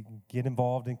 Get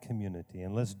involved in community,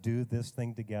 and let's do this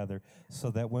thing together so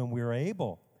that when we're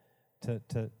able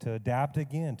to adapt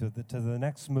again to the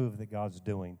next move that God's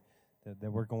doing, that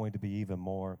we're going to be even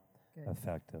more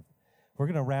effective. We're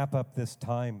going to wrap up this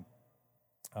time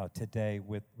today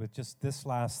with just this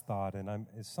last thought, and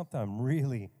it's something I'm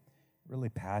really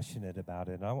passionate about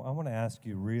it. And I want to ask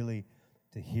you really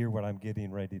to hear what I'm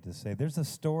getting ready to say. There's a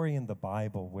story in the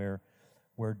Bible where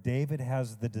David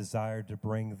has the desire to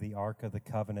bring the Ark of the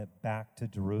Covenant back to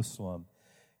Jerusalem.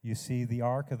 You see, the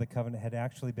Ark of the Covenant had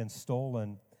actually been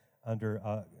stolen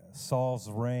under Saul's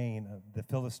reign. The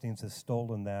Philistines had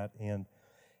stolen that,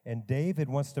 and David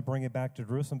wants to bring it back to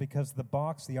Jerusalem because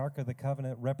the Ark of the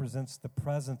Covenant, represents the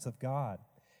presence of God.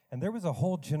 And there was a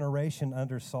whole generation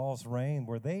under Saul's reign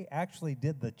where they actually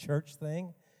did the church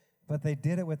thing, but they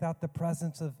did it without the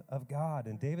presence of God.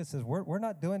 And David says, we're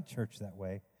not doing church that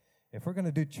way. If we're going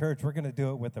to do church, we're going to do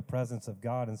it with the presence of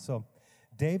God. And so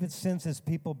David sends his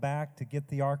people back to get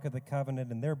the Ark of the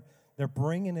Covenant, and they're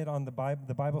bringing it on the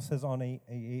Bible says on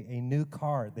a new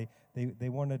cart. They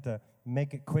wanted to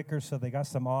make it quicker, so they got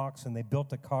some ox, and they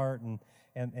built a cart,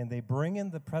 and they bring in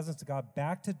the presence of God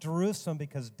back to Jerusalem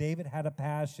because David had a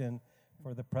passion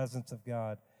for the presence of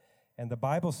God. And the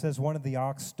Bible says one of the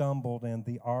ox stumbled, and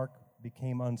the ark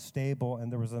became unstable,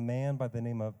 and there was a man by the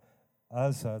name of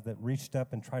Uzzah that reached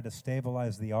up and tried to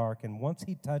stabilize the ark. And once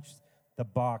he touched the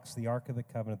box, the Ark of the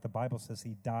Covenant, the Bible says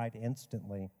he died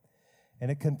instantly. And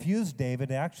it confused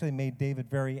David. It actually made David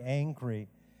very angry.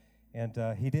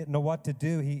 And he didn't know what to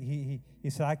do. He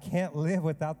said, I can't live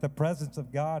without the presence of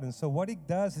God. And so what he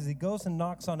does is he goes and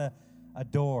knocks on a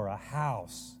door, a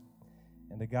house.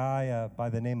 And a guy by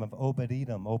the name of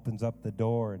Obed-Edom opens up the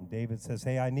door. And David says,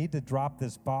 hey, I need to drop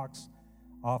this box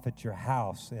off at your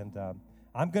house. And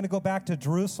I'm going to go back to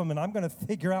Jerusalem, and I'm going to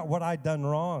figure out what I've done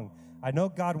wrong. I know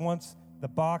God wants the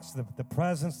box, the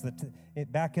presence,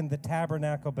 back in the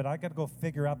tabernacle, but I got to go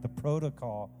figure out the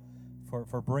protocol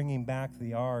for bringing back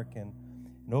the ark. And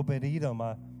Obed-Edom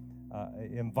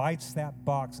invites that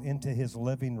box into his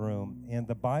living room, and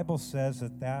the Bible says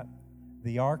that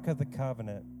the Ark of the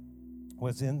Covenant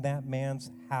was in that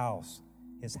man's house,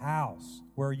 his house.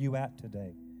 Where are you at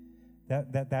today?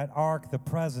 That ark, the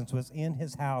presence, was in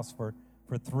his house for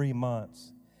 3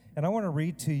 months. And I want to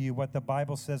read to you what the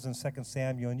Bible says in 2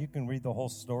 Samuel, and you can read the whole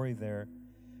story there.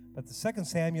 But the 2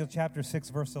 Samuel chapter 6,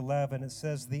 verse 11, it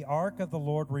says, the ark of the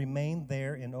Lord remained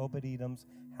there in Obed-Edom's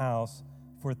house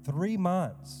for 3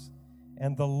 months.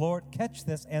 And the Lord, catch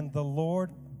this, and the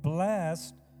Lord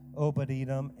blessed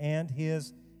Obed-Edom and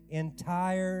his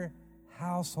entire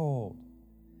household.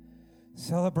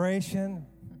 Celebration,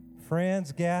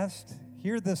 friends, guests,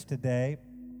 hear this today.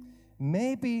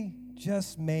 Maybe,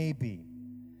 just maybe,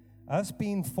 us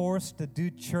being forced to do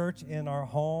church in our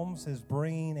homes is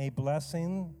bringing a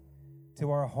blessing to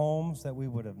our homes that we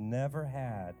would have never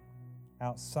had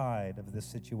outside of this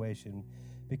situation,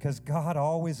 because God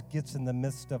always gets in the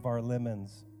midst of our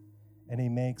lemons and he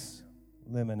makes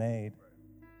lemonade.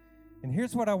 And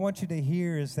here's what I want you to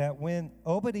hear is that when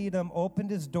Obed-Edom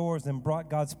opened his doors and brought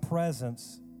God's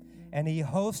presence, and he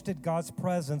hosted God's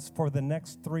presence for the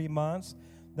next 3 months.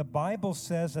 The Bible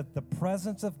says that the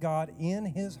presence of God in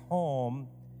his home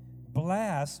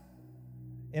blessed,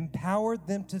 empowered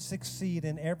them to succeed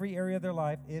in every area of their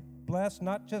life. It blessed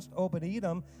not just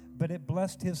Obed-Edom, but it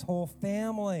blessed his whole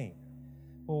family.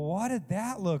 Well, what did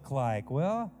that look like?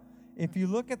 Well, if you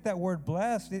look at that word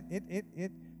blessed,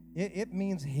 it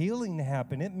means healing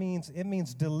happen. It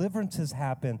means deliverances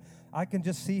happen. I can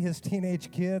just see his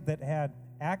teenage kid that had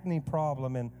acne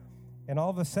problem, and all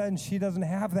of a sudden she doesn't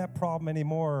have that problem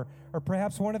anymore. Or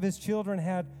perhaps one of his children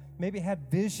had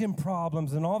vision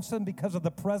problems, and all of a sudden, because of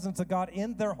the presence of God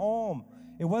in their home,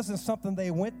 it wasn't something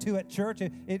they went to at church.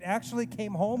 It actually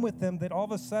came home with them, that all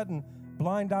of a sudden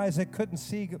blind eyes that couldn't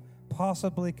see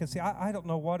possibly could see. I don't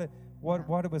know what it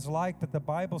was like, but the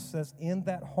Bible says in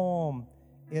that home,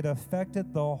 it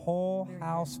affected the whole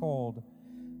household.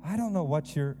 I don't know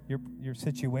what your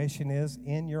situation is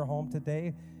in your home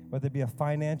today, whether it be a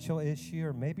financial issue,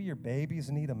 or maybe your babies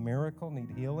need a miracle, need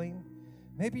healing.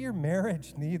 Maybe your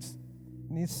marriage needs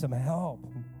some help.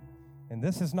 And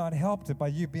this is not helped by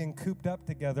you being cooped up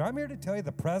together. I'm here to tell you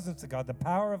the presence of God, the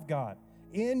power of God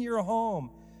in your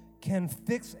home can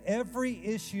fix every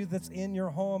issue that's in your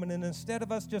home. And then instead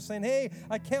of us just saying, hey,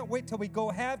 I can't wait till we go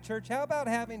have church, how about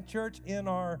having church in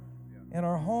our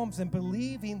homes and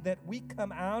believing that we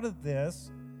come out of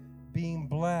this being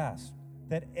blessed,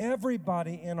 that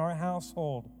everybody in our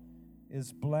household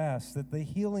is blessed, that the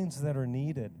healings that are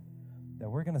needed, that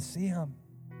we're going to see them.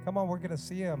 Come on, we're going to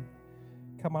see them.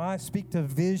 Come on, I speak to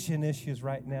vision issues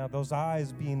right now, those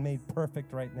eyes being made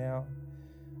perfect right now.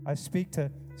 I speak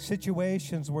to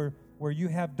situations where you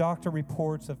have doctor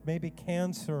reports of maybe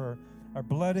cancer or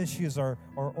blood issues or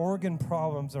organ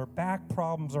problems or back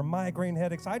problems or migraine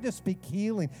headaches. I just speak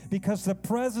healing because the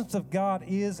presence of God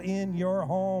is in your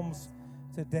homes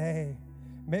today.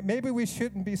 Maybe we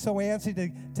shouldn't be so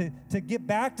antsy to get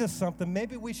back to something.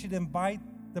 Maybe we should invite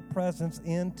the presence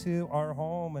into our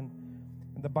home. And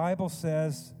the Bible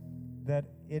says that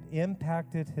it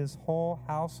impacted his whole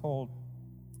household.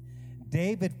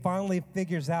 David finally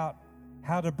figures out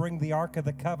how to bring the Ark of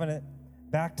the Covenant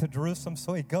back to Jerusalem.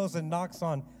 So he goes and knocks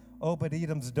on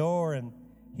Obed-Edom's door, and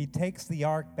he takes the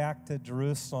Ark back to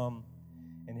Jerusalem.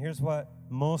 And here's what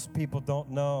most people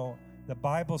don't know. The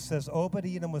Bible says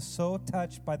Obed-Edom was so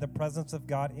touched by the presence of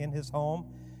God in his home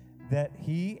that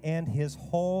he and his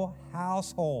whole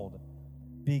household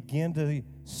begin to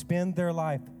spend their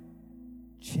life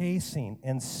chasing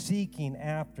and seeking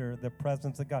after the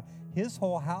presence of God. His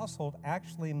whole household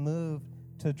actually moved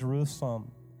to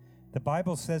Jerusalem. The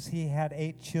Bible says he had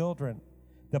 8 children.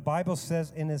 The Bible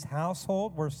says in his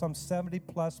household were some 70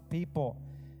 plus people.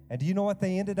 And do you know what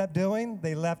they ended up doing?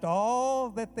 They left all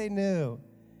that they knew,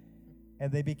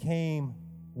 and they became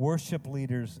worship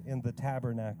leaders in the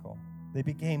tabernacle. They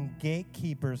became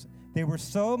gatekeepers. They were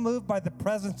so moved by the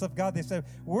presence of God, they said,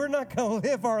 we're not going to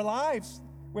live our lives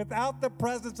without the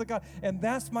presence of God. And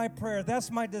that's my prayer.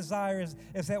 That's my desire,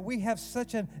 is that we have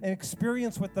such an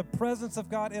experience with the presence of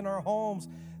God in our homes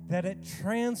that it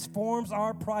transforms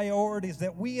our priorities,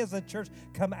 that we as a church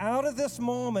come out of this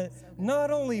moment not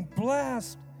only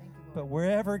blessed, but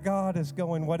wherever God is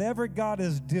going, whatever God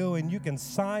is doing, you can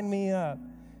sign me up.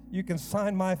 You can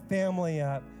sign my family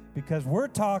up, because we're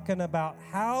talking about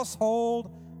household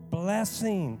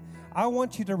blessing. I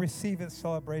want you to receive this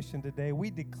celebration today.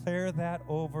 We declare that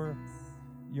over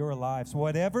your lives.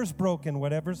 Whatever's broken,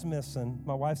 whatever's missing,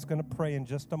 my wife's going to pray in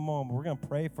just a moment. We're going to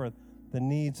pray for the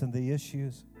needs and the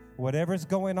issues. Whatever's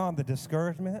going on, the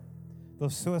discouragement,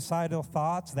 those suicidal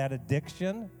thoughts, that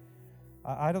addiction,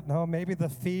 I don't know, maybe the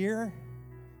fear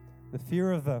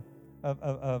of the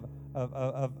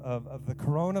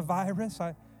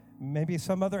coronavirus, maybe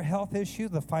some other health issue,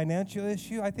 the financial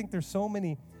issue. I think there's so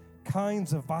many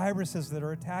kinds of viruses that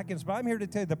are attacking us. But I'm here to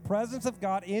tell you, the presence of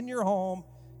God in your home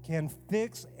can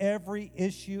fix every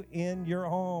issue in your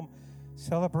home.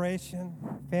 Celebration,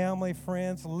 family,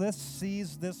 friends, let's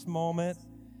seize this moment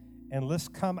and let's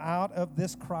come out of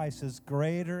this crisis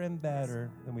greater and better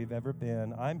than we've ever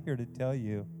been. I'm here to tell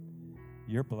you,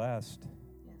 you're blessed.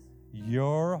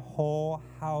 Your whole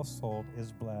household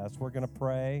is blessed. We're going to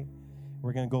pray.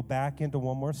 We're going to go back into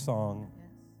one more song.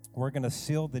 We're going to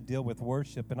seal the deal with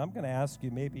worship. And I'm going to ask you,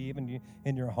 maybe even you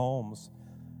in your homes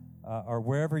or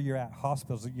wherever you're at,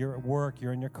 hospitals, you're at work,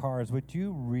 you're in your cars, would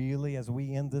you really, as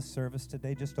we end this service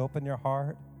today, just open your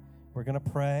heart? We're going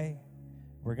to pray.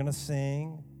 We're going to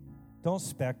sing. Don't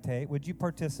spectate. Would you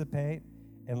participate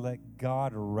and let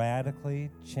God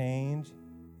radically change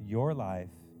your life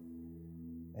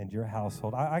and your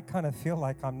household? I kind of feel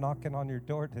like I'm knocking on your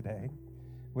door today.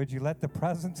 Would you let the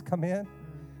presence come in?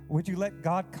 Would you let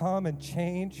God come and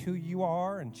change who you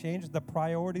are and change the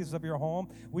priorities of your home?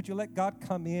 Would you let God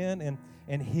come in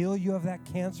and heal you of that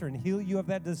cancer and heal you of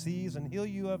that disease and heal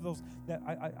you of those, that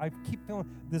I keep feeling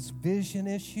this vision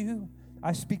issue.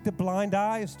 I speak to blind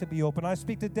eyes to be open. I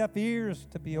speak to deaf ears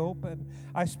to be open.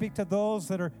 I speak to those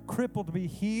that are crippled to be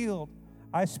healed.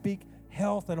 I speak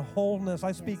health and wholeness.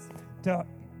 I speak to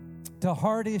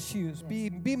heart issues,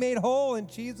 be made whole in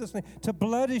Jesus' name. To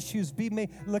blood issues, be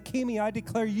made leukemia. I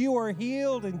declare you are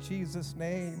healed in Jesus'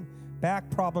 name. Back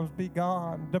problems be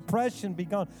gone. Depression be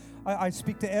gone. I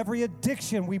speak to every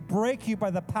addiction. We break you by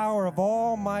the power of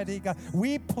Almighty God.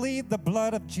 We plead the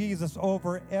blood of Jesus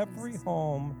over every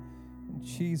home in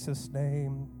Jesus'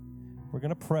 name. We're going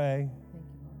to pray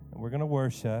and we're going to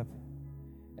worship.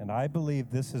 And I believe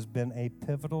this has been a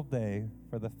pivotal day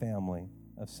for the family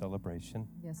of celebration.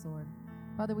 Yes, Lord.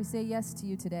 Father, we say yes to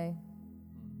you today.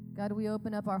 God, we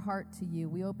open up our heart to you.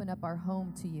 We open up our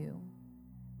home to you.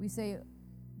 We say,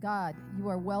 God, you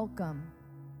are welcome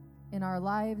in our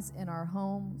lives, in our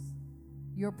homes.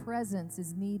 Your presence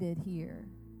is needed here.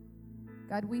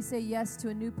 God, we say yes to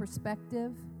a new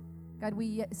perspective. God,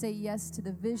 we say yes to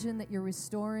the vision that you're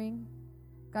restoring.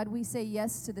 God, we say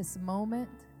yes to this moment.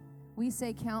 We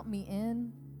say, count me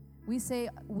in. We say,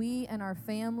 we and our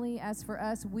family, as for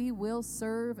us, we will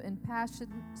serve and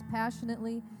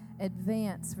passionately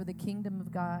advance for the kingdom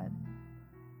of God.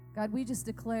 God, we just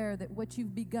declare that what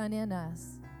you've begun in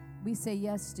us, we say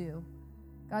yes to.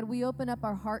 God, we open up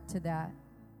our heart to that.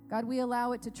 God, we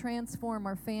allow it to transform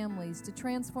our families, to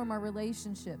transform our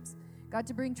relationships. God,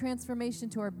 to bring transformation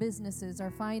to our businesses, our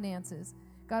finances.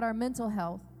 God, our mental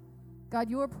health. God,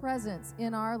 your presence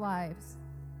in our lives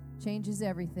changes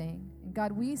everything. And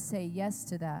God, we say yes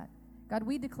to that. God,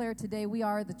 we declare today we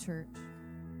are the church.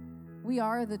 We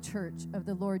are the church of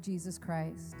the Lord Jesus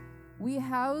Christ. We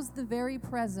house the very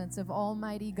presence of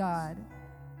Almighty God.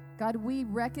 God, we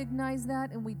recognize that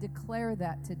and we declare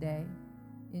that today.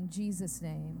 In Jesus'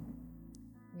 name,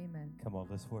 amen. Come on,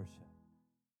 let's worship.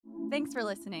 Thanks for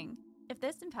listening. If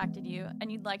this impacted you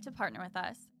and you'd like to partner with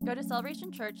us, go to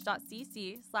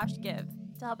celebrationchurch.cc/give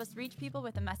to help us reach people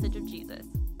with the message of Jesus.